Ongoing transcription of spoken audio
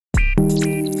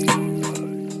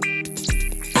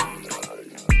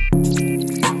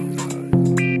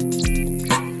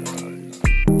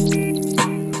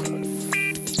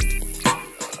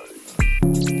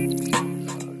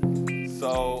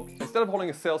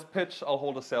sales pitch, I'll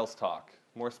hold a sales talk.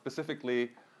 More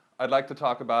specifically, I'd like to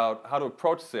talk about how to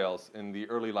approach sales in the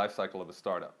early life cycle of a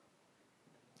startup.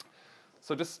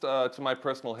 So just to my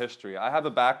personal history, I have a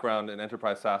background in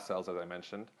enterprise SaaS sales, as I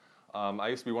mentioned. I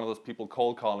used to be one of those people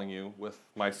cold calling you with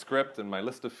my script and my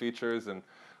list of features, and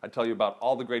I'd tell you about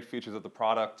all the great features of the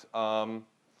product. And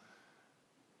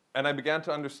I began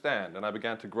to understand, and I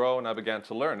began to grow, and I began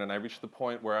to learn, and I reached the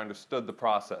point where I understood the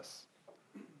process.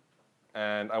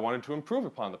 And I wanted to improve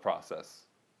upon the process.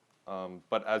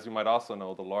 But as you might also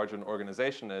know, the larger an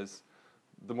organization is,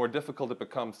 the more difficult it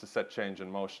becomes to set change in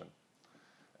motion.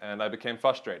 And I became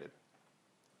frustrated.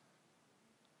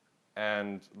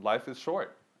 And life is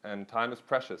short, and time is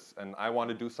precious, and I want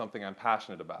to do something I'm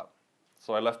passionate about.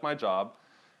 So I left my job,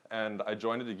 and I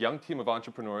joined a young team of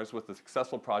entrepreneurs with a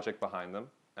successful project behind them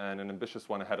and an ambitious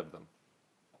one ahead of them.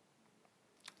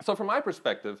 So from my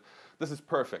perspective, this is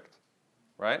perfect,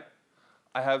 right?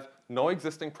 I have no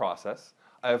existing process.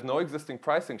 I have no existing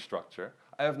pricing structure.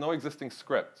 I have no existing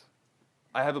script.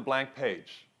 I have a blank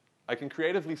page. I can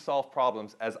creatively solve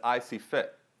problems as I see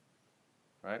fit,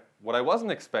 right? What I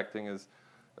wasn't expecting is,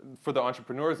 for the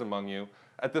entrepreneurs among you,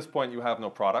 at this point you have no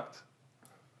product,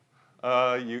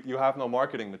 you have no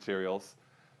marketing materials,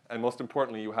 and most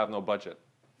importantly, you have no budget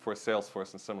for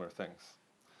Salesforce and similar things.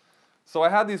 So I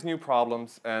had these new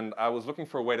problems, and I was looking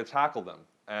for a way to tackle them.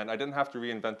 And I didn't have to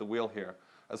reinvent the wheel here.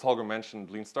 As Holger mentioned,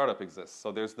 Lean Startup exists.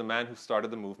 So there's the man who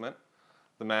started the movement,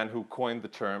 the man who coined the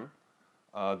term,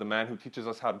 the man who teaches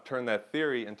us how to turn that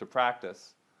theory into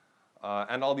practice,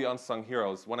 and all the unsung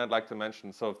heroes. One I'd like to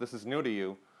mention, so if this is new to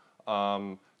you,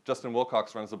 Justin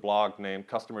Wilcox runs a blog named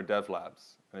Customer Dev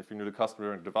Labs. And if you're new to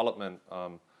customer development,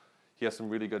 he has some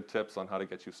really good tips on how to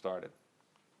get you started.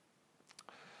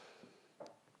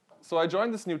 So I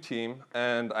joined this new team,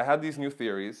 and I had these new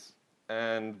theories.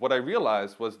 And what I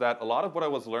realized was that a lot of what I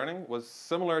was learning was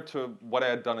similar to what I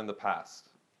had done in the past.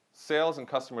 Sales and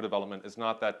customer development is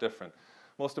not that different.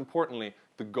 Most importantly,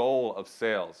 the goal of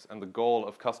sales and the goal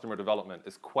of customer development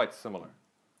is quite similar.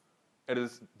 It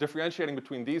is differentiating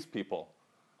between these people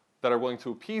that are willing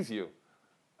to appease you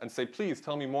and say, please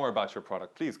tell me more about your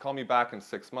product. Please call me back in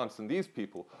 6 months. And these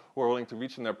people who are willing to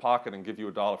reach in their pocket and give you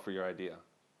 $1 for your idea.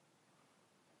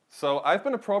 So I've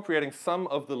been appropriating some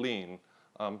of the Lean.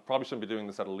 Probably shouldn't be doing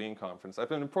this at a Lean conference. I've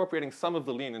been appropriating some of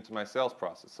the Lean into my sales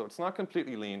process. So it's not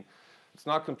completely Lean. It's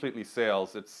not completely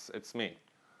sales. It's me.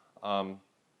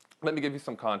 Let me give you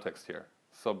some context here.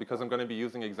 So because I'm going to be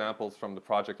using examples from the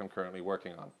project I'm currently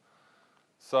working on.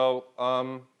 So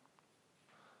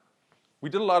we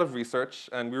did a lot of research,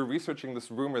 and we were researching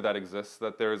this rumor that exists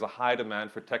that there is a high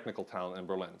demand for technical talent in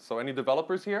Berlin. So any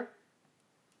developers here?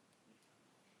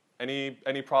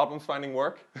 Any problems finding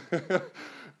work?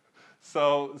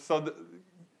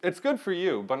 It's good for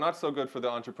you, but not so good for the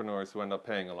entrepreneurs who end up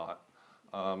paying a lot,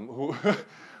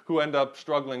 who end up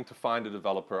struggling to find a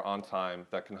developer on time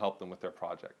that can help them with their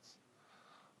projects.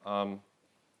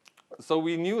 So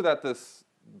we knew that this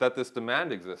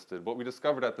demand existed. What we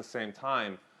discovered at the same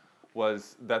time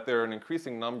was that there are an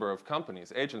increasing number of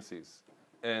companies, agencies,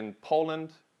 in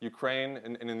Poland, Ukraine,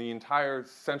 and in the entire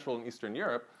Central and Eastern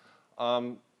Europe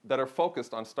that are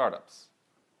focused on startups,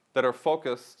 that are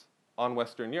focused on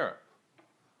Western Europe.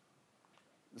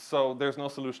 So there's no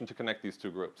solution to connect these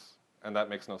two groups, and that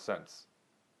makes no sense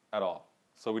at all.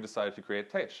 So we decided to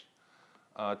create Teach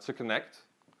to connect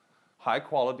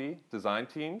high-quality design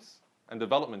teams and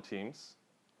development teams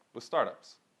with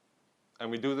startups. And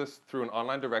we do this through an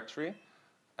online directory,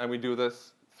 and we do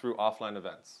this through offline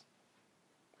events.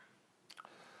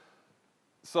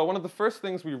 So one of the first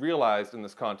things we realized in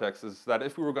this context is that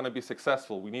if we were going to be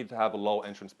successful, we need to have a low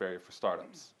entrance barrier for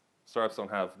startups. Startups don't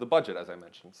have the budget, as I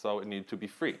mentioned, so it needed to be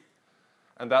free.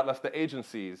 And that left the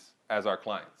agencies as our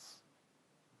clients.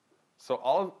 So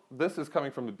all of this is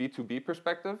coming from a B2B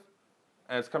perspective,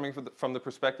 and it's coming from the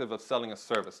perspective of selling a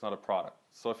service, not a product.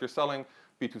 So if you're selling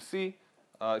B2C,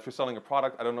 if you're selling a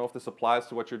product, I don't know if this applies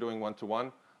to what you're doing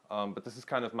one-to-one, but this is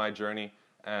kind of my journey.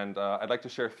 And I'd like to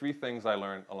share 3 things I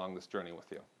learned along this journey with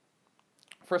you.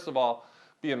 First of all,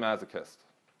 be a masochist.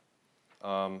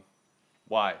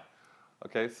 Why?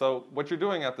 Okay, so what you're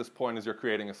doing at this point is you're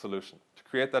creating a solution. To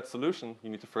create that solution, you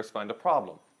need to first find a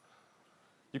problem.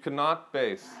 You cannot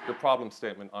base your problem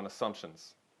statement on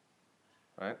assumptions,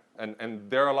 right? And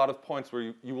there are a lot of points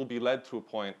where you will be led to a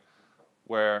point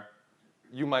where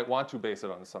you might want to base it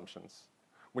on assumptions.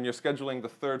 When you're scheduling the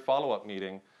 3rd follow-up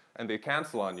meeting, and they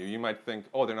cancel on you, you might think,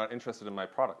 oh, they're not interested in my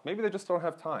product. Maybe they just don't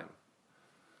have time.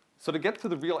 So to get to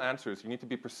the real answers, you need to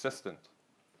be persistent.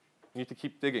 You need to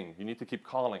keep digging. You need to keep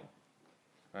calling,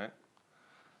 right?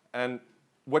 And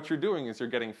what you're doing is you're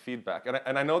getting feedback.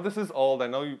 And I know this is old. I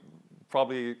know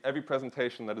probably every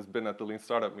presentation that has been at the Lean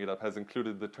Startup Meetup has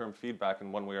included the term feedback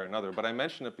in one way or another. But I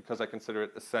mention it because I consider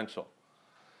it essential.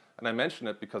 And I mention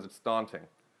it because it's daunting.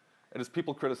 It is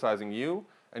people criticizing you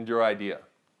and your idea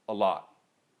a lot,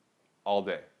 all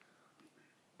day.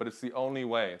 But it's the only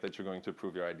way that you're going to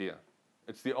improve your idea.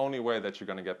 It's the only way that you're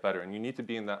going to get better. And you need to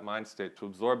be in that mind state to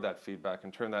absorb that feedback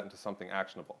and turn that into something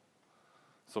actionable.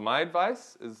 So my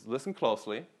advice is listen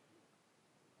closely,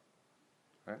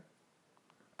 right?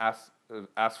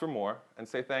 Ask for more, and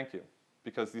say thank you.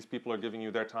 Because these people are giving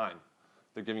you their time.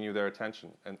 They're giving you their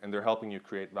attention, and they're helping you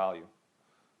create value.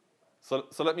 So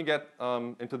let me get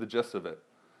into the gist of it.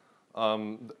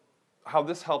 How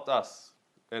this helped us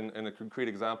in a concrete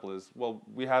example is, well,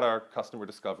 we had our customer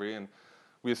discovery, and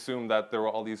we assumed that there were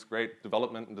all these great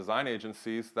development and design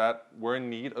agencies that were in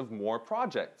need of more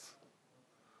projects.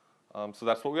 So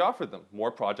that's what we offered them,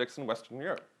 more projects in Western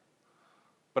Europe.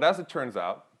 But as it turns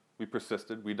out, we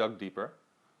persisted, we dug deeper.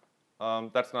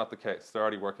 That's not the case. They're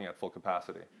already working at full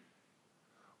capacity.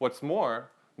 What's more,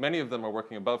 many of them are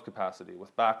working above capacity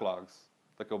with backlogs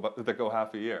that go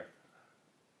half a year.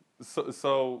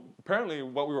 So apparently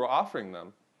what we were offering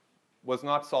them was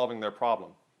not solving their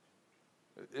problem.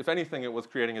 If anything, it was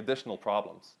creating additional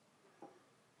problems.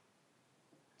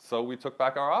 So we took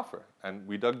back our offer, and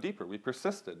we dug deeper. We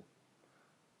persisted.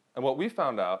 And what we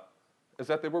found out is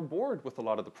that they were bored with a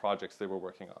lot of the projects they were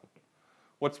working on.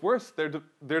 What's worse, their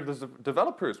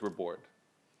developers were bored.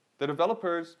 The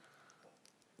developers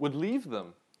would leave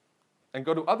them and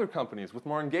go to other companies with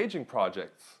more engaging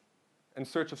projects in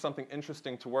search of something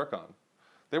interesting to work on.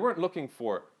 They weren't looking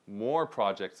for more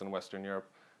projects in Western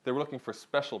Europe. They were looking for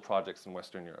special projects in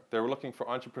Western Europe. They were looking for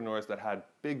entrepreneurs that had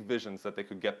big visions that they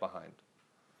could get behind.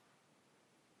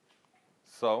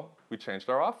 So we changed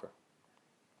our offer.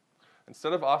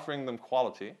 Instead of offering them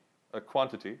quantity,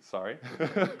 instead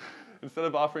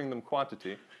of offering them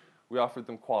quantity, we offered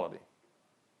them quality.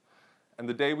 And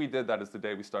the day we did that is the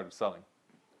day we started selling.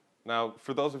 Now,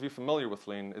 for those of you familiar with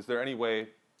Lean, is there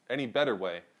any better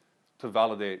way to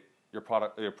validate your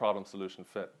problem solution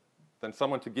fit than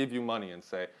someone to give you money and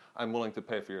say, I'm willing to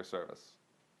pay for your service.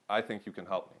 I think you can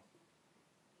help me.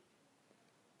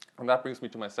 And that brings me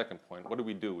to my second point. What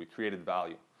do? We created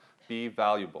value. Be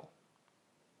valuable,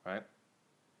 right?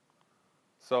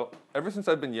 So ever since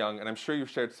I've been young, and I'm sure you've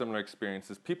shared similar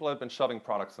experiences, people have been shoving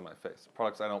products in my face.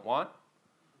 Products I don't want,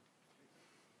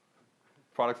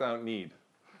 products I don't need.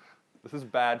 This is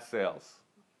bad sales.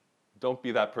 Don't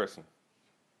be that person,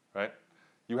 right?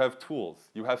 You have tools.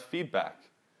 You have feedback.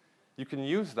 You can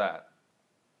use that.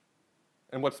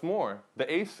 And what's more,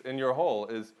 the ace in your hole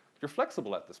is you're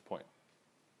flexible at this point,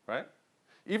 right?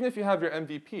 Even if you have your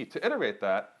MVP, to iterate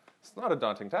that, it's not a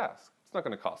daunting task. It's not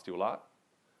going to cost you a lot.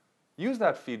 Use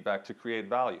that feedback to create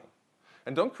value.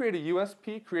 And don't create a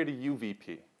USP, create a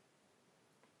UVP.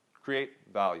 Create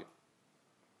value.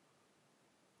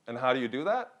 And how do you do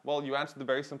that? Well, you answer the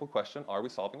very simple question, are we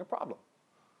solving a problem?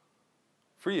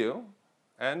 For you,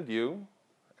 and him,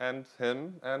 and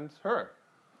her,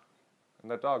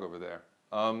 and that dog over there.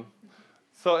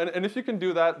 And if you can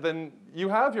do that, then you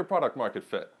have your product market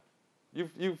fit.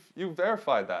 You've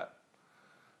verified that.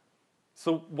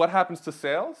 So what happens to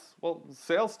sales? Well,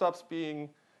 sales stops being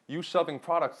you shoving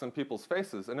products in people's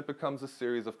faces, and it becomes a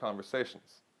series of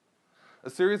conversations. A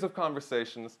series of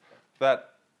conversations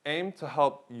that aim to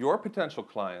help your potential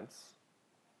clients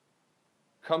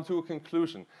come to a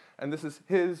conclusion. And this is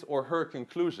his or her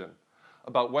conclusion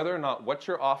about whether or not what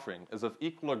you're offering is of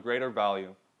equal or greater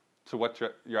value to what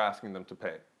you're asking them to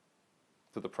pay,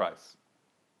 to the price.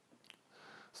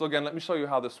 So again, let me show you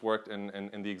how this worked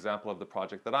in the example of the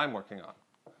project that I'm working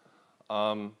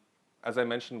on. As I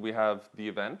mentioned, we have the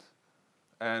event,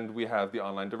 and we have the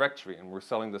online directory, and we're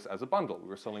selling this as a bundle. We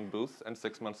were selling booths and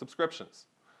 6-month subscriptions.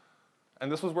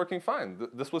 And this was working fine.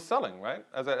 This was selling, right,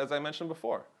 as I mentioned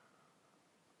before.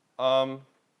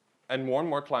 And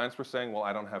more clients were saying, well,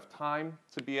 I don't have time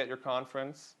to be at your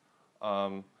conference.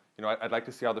 I'd like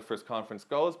to see how the first conference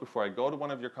goes before I go to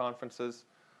one of your conferences.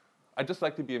 I'd just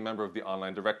like to be a member of the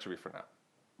online directory for now.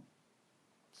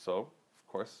 So, of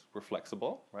course, we're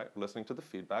flexible, right? Listening to the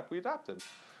feedback, we adapted.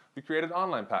 We created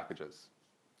online packages.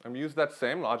 And we used that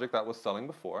same logic that was selling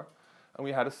before, and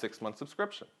we had a 6-month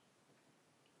subscription.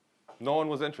 No one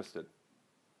was interested.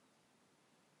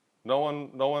 No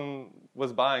one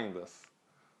was buying this,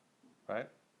 right?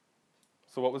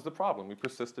 So what was the problem? We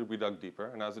persisted, we dug deeper,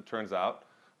 and as it turns out,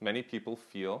 many people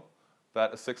feel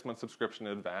that a 6-month subscription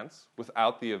in advance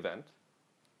without the event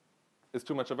is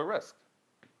too much of a risk.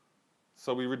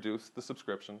 So we reduced the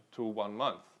subscription to 1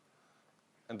 month.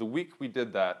 And the week we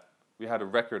did that, We had a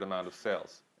record amount of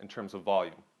sales in terms of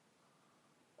volume.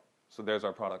 So there's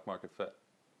our product market fit.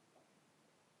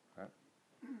 Right?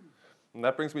 And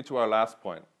that brings me to our last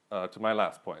point, to my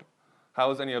last point. How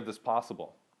is any of this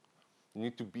possible? You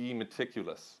need to be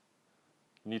meticulous.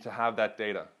 You need to have that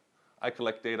data. I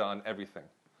collect data on everything.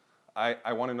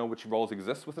 I want to know which roles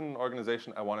exist within an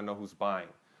organization. I want to know who's buying.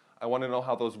 I want to know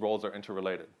how those roles are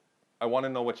interrelated. I want to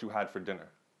know what you had for dinner.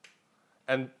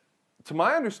 And to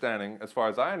my understanding, as far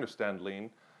as I understand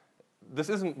Lean, this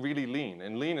isn't really Lean.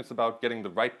 In Lean, it's about getting the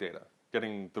right data,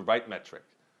 getting the right metric,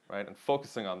 right, and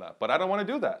focusing on that. But I don't want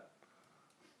to do that.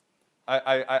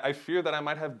 I fear that I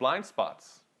might have blind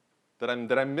spots, that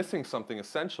I'm missing something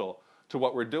essential to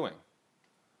what we're doing.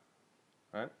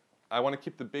 Right? I want to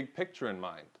keep the big picture in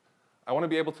mind. I want to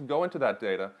be able to go into that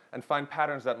data and find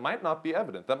patterns that might not be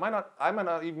evident, that I might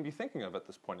not even be thinking of at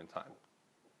this point in time.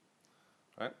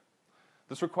 Right?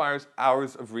 This requires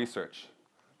hours of research.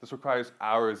 This requires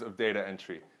hours of data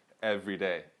entry every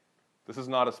day. This is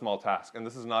not a small task, and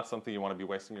this is not something you want to be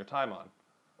wasting your time on.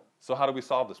 So how do we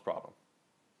solve this problem?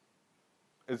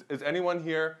 Is anyone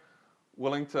here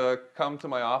willing to come to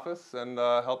my office and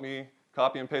help me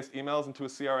copy and paste emails into a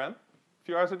CRM? A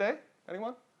few hours a day?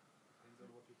 Anyone?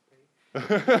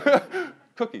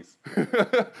 Cookies.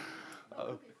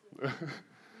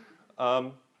 Well,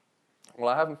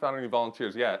 I haven't found any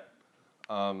volunteers yet.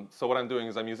 So what I'm doing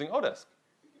is I'm using Odesk.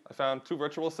 I found 2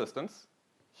 virtual assistants,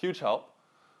 huge help.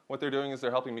 What they're doing is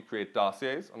they're helping me create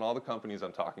dossiers on all the companies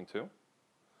I'm talking to.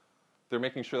 They're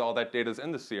making sure that all that data is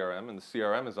in the CRM, and the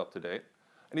CRM is up to date.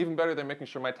 And even better, they're making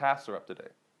sure my tasks are up to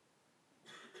date.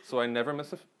 So I never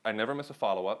miss a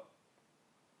follow-up.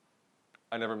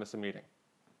 I never miss a meeting.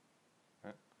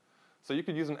 Right? So you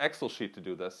could use an Excel sheet to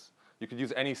do this. You could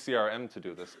use any CRM to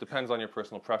do this. Depends on your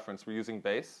personal preference. We're using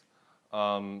Base,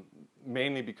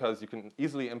 mainly because you can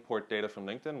easily import data from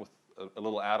LinkedIn with a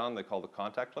little add-on they call the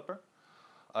Contact Clipper.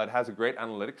 It has a great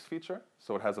analytics feature,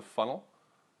 so it has a funnel.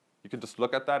 You can just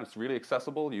look at that. It's really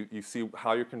accessible. You see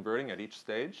how you're converting at each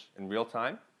stage in real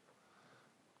time.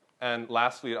 And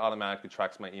lastly, it automatically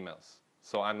tracks my emails.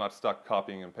 So I'm not stuck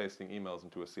copying and pasting emails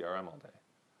into a CRM all day.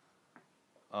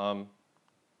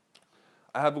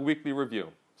 I have a weekly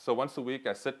review. So once a week,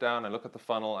 I sit down, I look at the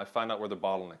funnel, I find out where the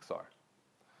bottlenecks are.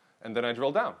 And then I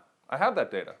drill down. I have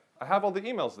that data. I have all the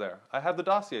emails there. I have the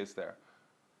dossiers there.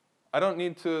 I don't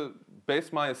need to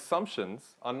base my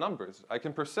assumptions on numbers. I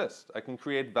can persist. I can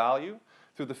create value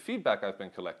through the feedback I've been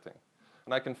collecting.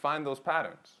 And I can find those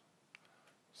patterns.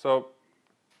 So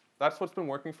that's what's been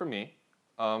working for me.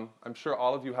 I'm sure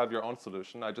all of you have your own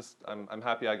solution. I'm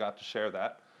happy I got to share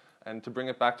that. And to bring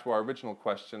it back to our original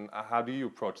question, how do you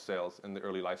approach sales in the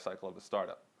early life cycle of a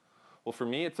startup? Well, for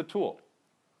me, it's a tool.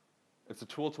 It's a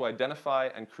tool to identify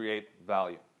and create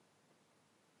value.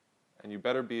 And you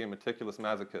better be a meticulous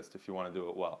masochist if you want to do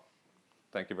it well.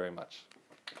 Thank you very much.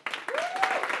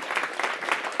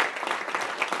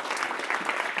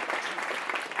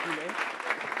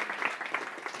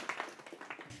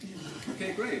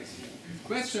 Okay, great.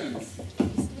 Questions?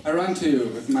 I run to you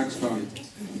with the microphone.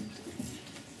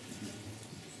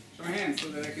 Show your hands so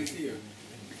that I can see you.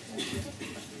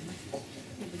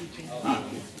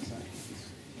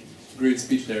 Great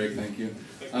speech, Derek. Thank you.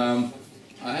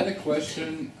 I had a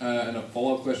question and a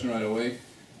follow-up question right away.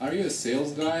 Are you a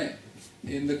sales guy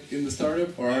in the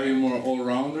startup, or are you more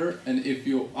all-rounder? And if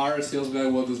you are a sales guy,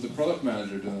 what does the product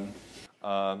manager do?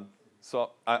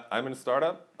 So I'm in a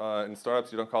startup. In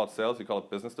startups, you don't call it sales, you call it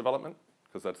business development,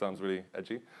 because that sounds really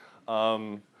edgy.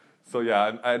 So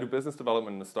yeah, I do business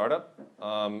development in a startup.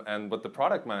 And what the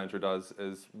product manager does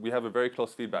is we have a very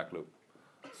close feedback loop.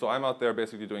 So I'm out there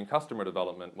basically doing customer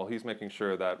development while he's making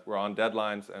sure that we're on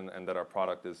deadlines and that our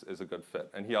product is a good fit.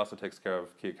 And he also takes care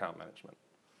of key account management.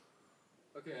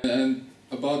 Okay, and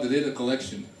about the data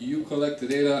collection. You collect the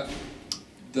data.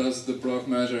 Does the product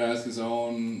manager have his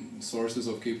own sources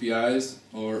of KPIs,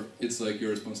 or it's like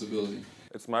your responsibility?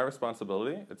 It's my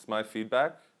responsibility. It's my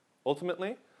feedback,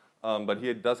 ultimately. But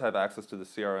he does have access to the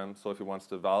CRM, so if he wants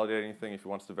to validate anything, if he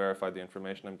wants to verify the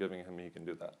information I'm giving him, he can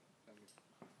do that.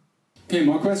 Okay,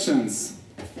 more questions?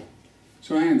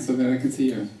 Show your hands so that I can see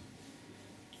you.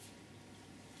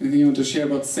 Anything you want to share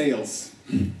about sales?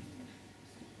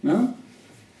 No?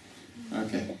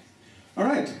 Okay. All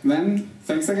right, then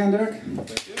thanks again, Dirk.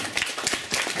 Thank you.